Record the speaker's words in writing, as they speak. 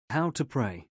How to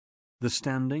pray. The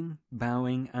standing,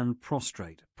 bowing and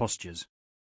prostrate postures.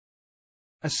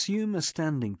 Assume a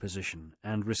standing position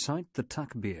and recite the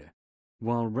takbir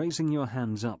while raising your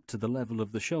hands up to the level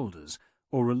of the shoulders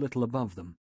or a little above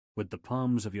them, with the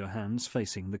palms of your hands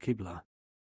facing the Qibla.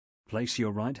 Place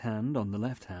your right hand on the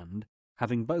left hand,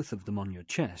 having both of them on your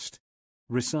chest.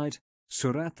 Recite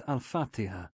Surat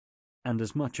al-Fatiha and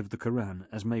as much of the Quran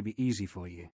as may be easy for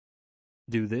you.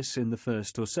 Do this in the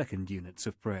first or second units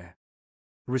of prayer.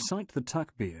 Recite the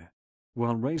takbir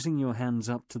while raising your hands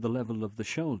up to the level of the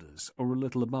shoulders or a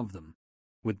little above them,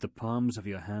 with the palms of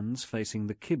your hands facing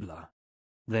the Qibla.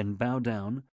 Then bow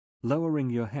down, lowering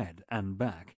your head and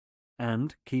back,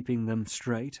 and, keeping them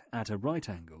straight at a right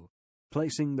angle,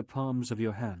 placing the palms of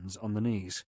your hands on the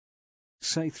knees.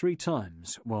 Say 3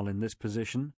 times while in this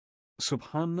position,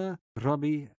 Subhana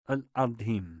Rabbi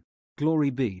al-Adhim,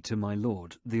 glory be to my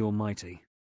Lord the Almighty.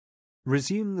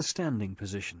 Resume the standing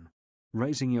position,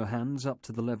 raising your hands up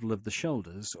to the level of the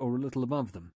shoulders or a little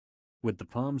above them, with the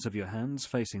palms of your hands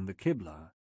facing the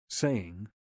Qibla, saying,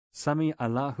 Sami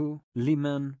Allahu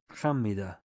liman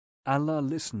hamida. Allah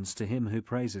listens to him who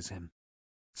praises him.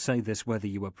 Say this whether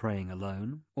you are praying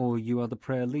alone or you are the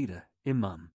prayer leader,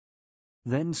 Imam.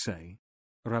 Then say,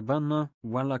 Rabbana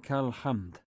walakal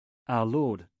hamd. Our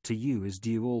Lord, to you is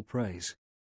due all praise.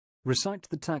 Recite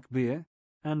the takbir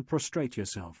and prostrate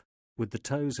yourself, with the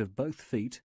toes of both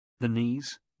feet, the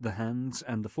knees, the hands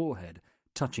and the forehead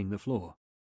touching the floor.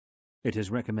 It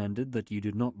is recommended that you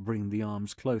do not bring the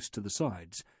arms close to the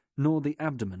sides, nor the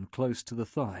abdomen close to the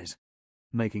thighs,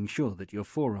 making sure that your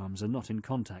forearms are not in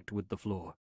contact with the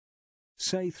floor.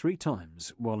 Say 3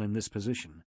 times while in this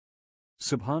position,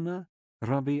 Subhana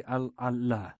Rabbi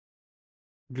al-Allah,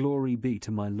 glory be to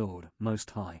my Lord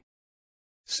Most High.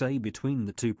 Say between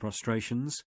the 2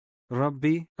 prostrations,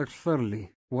 Rabbi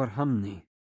ighfirli warhamni,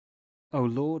 O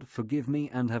Lord, forgive me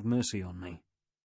and have mercy on me.